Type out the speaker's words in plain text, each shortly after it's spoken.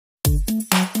Why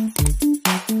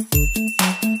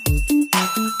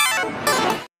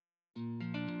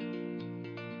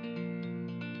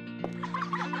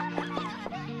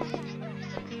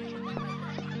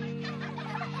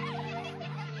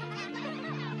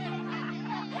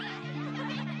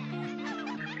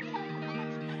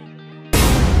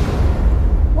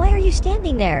are you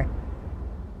standing there?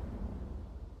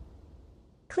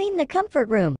 Clean the comfort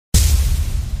room.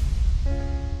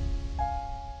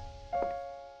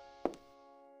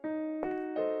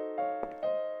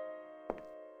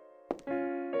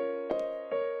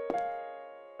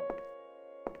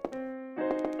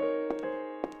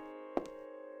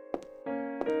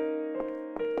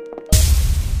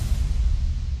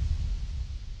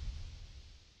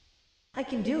 I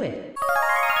can do it.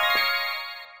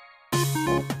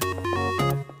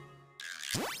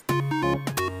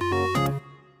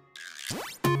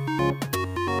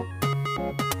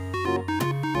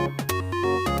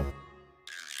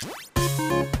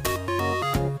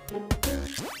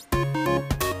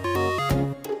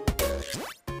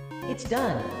 It's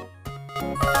done.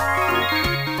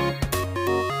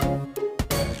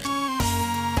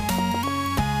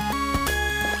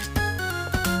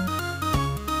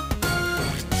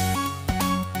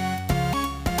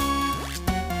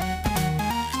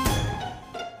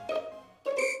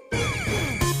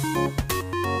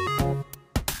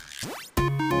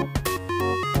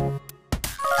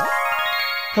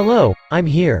 Hello, I'm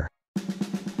here.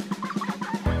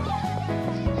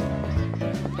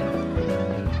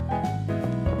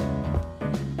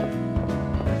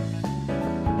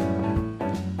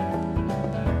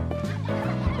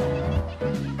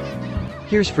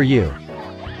 Here's for you.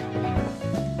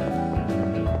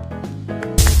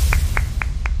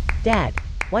 Dad,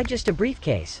 why just a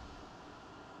briefcase?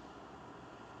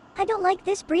 I don't like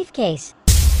this briefcase.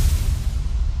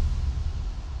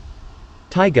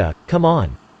 Taiga, come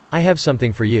on. I have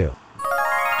something for you.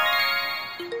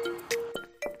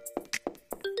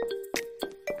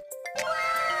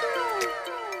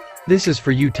 This is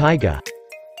for you, Taiga.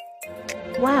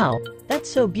 Wow, that's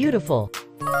so beautiful.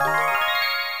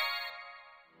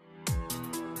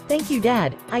 Thank you,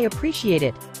 Dad. I appreciate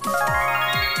it.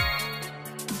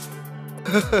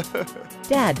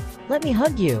 Dad, let me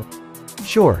hug you.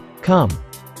 Sure, come.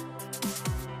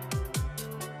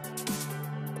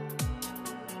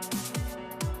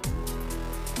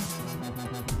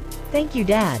 Thank you,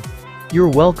 Dad. You're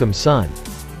welcome, son.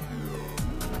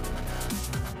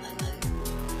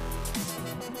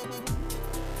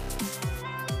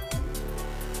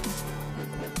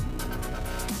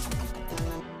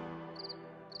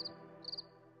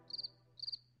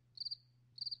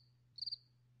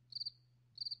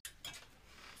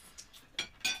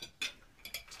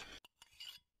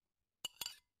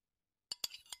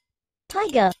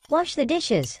 Taiga, wash the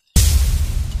dishes.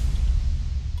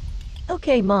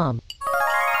 Okay, Mom.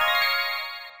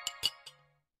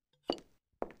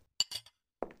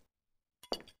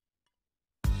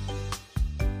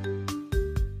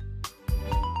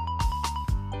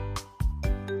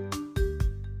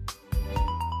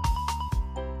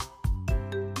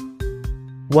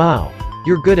 Wow,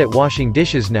 you're good at washing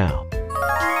dishes now.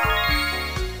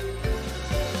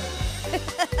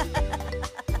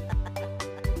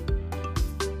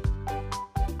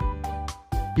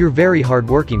 You're a very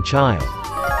hardworking child.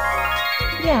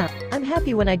 Yeah, I'm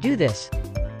happy when I do this.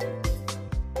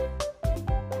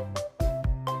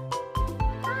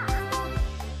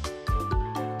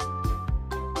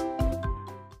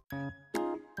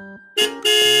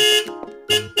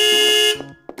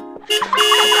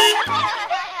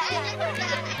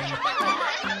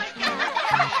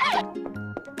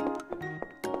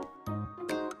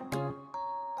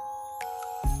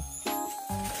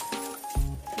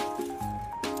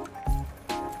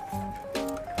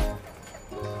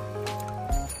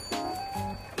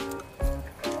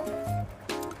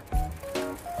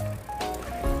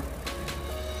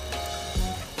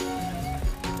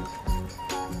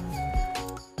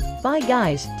 Bye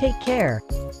guys, take care.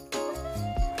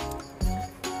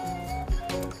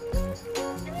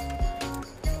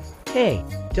 Hey,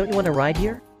 don't you want to ride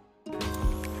here?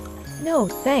 No,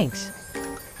 thanks.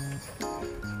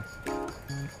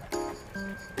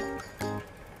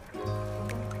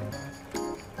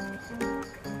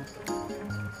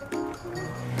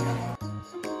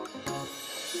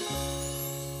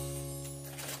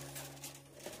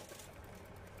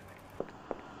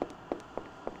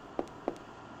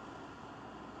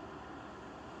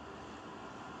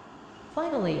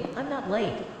 Finally, I'm not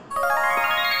late.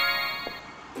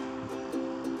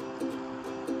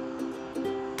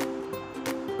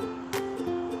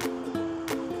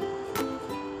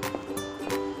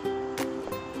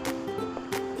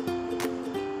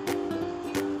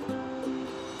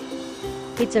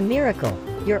 It's a miracle.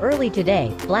 You're early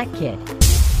today, black kid.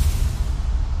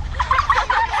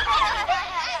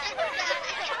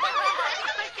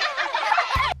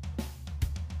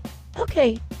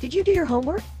 Okay, did you do your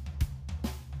homework?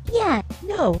 Yeah,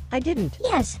 No, I didn't.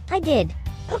 yes, I did.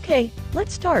 Okay,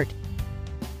 let's start.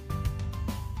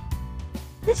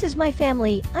 This is my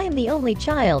family, I am the only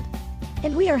child.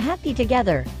 And we are happy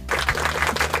together.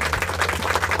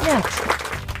 Next.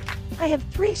 I have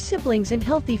 3 siblings in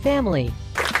healthy family.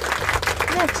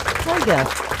 Next, Taiga.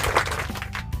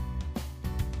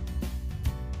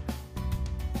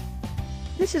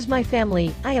 This is my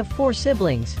family, I have 4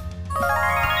 siblings.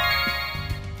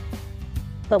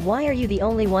 But why are you the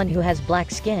only one who has black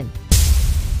skin?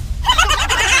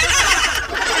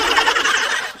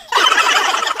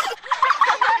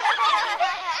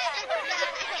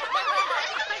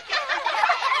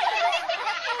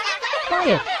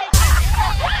 Quiet.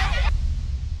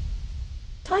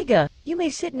 Taiga, you may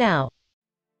sit now.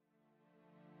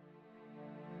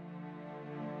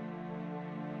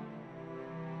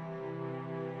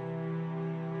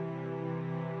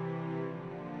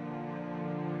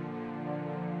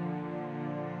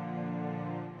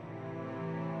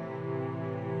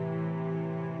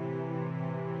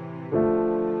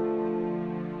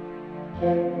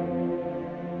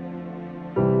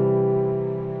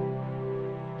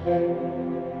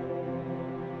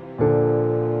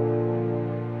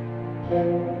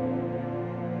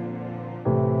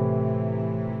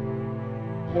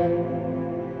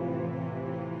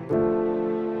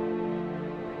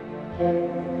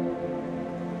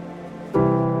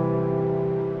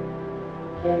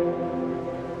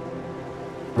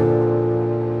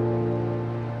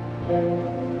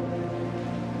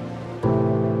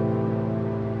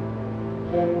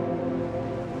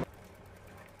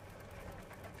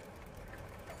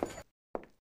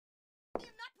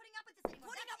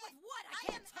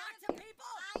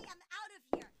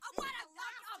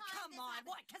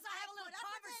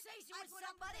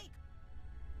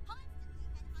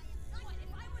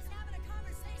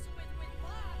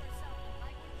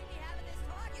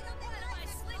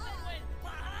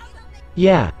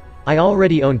 Yeah, I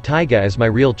already own Taiga as my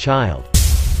real child.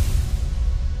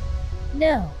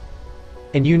 No.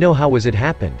 And you know how was it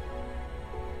happened?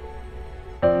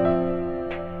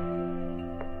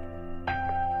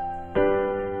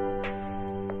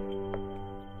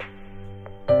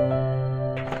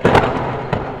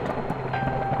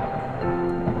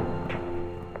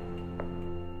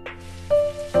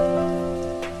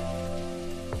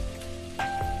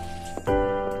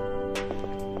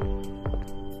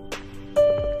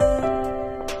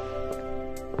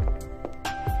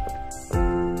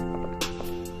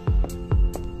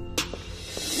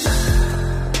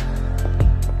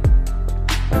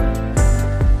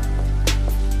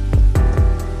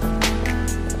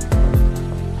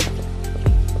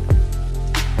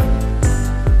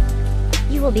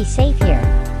 You will be safe here.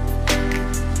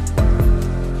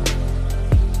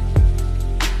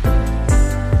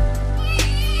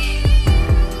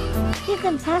 Give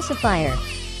them pacifier.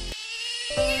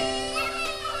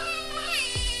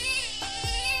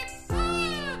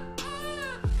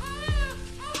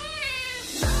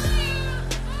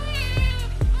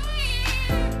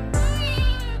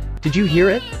 Did you hear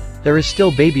it? There is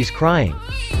still babies crying.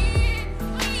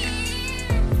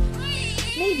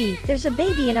 Maybe there's a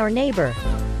baby in our neighbor.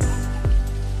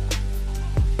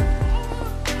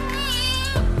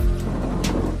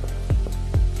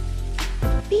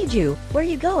 Biju, where are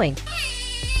you going?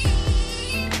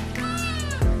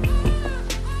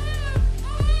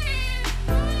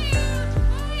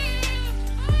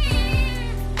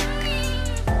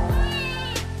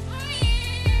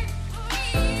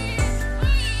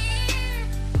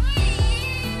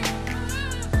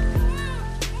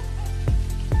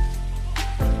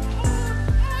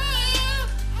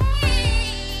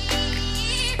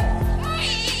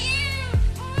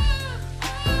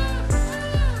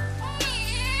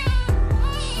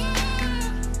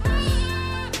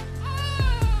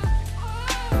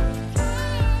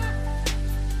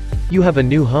 You have a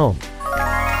new home.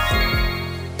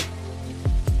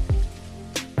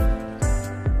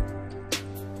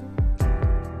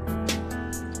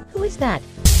 Who is that?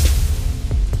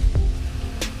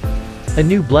 A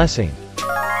new blessing.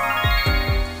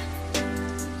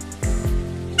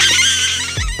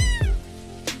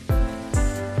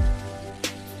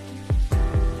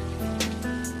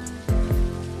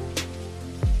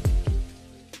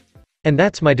 And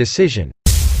that's my decision.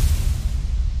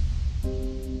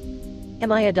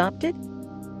 Am I adopted?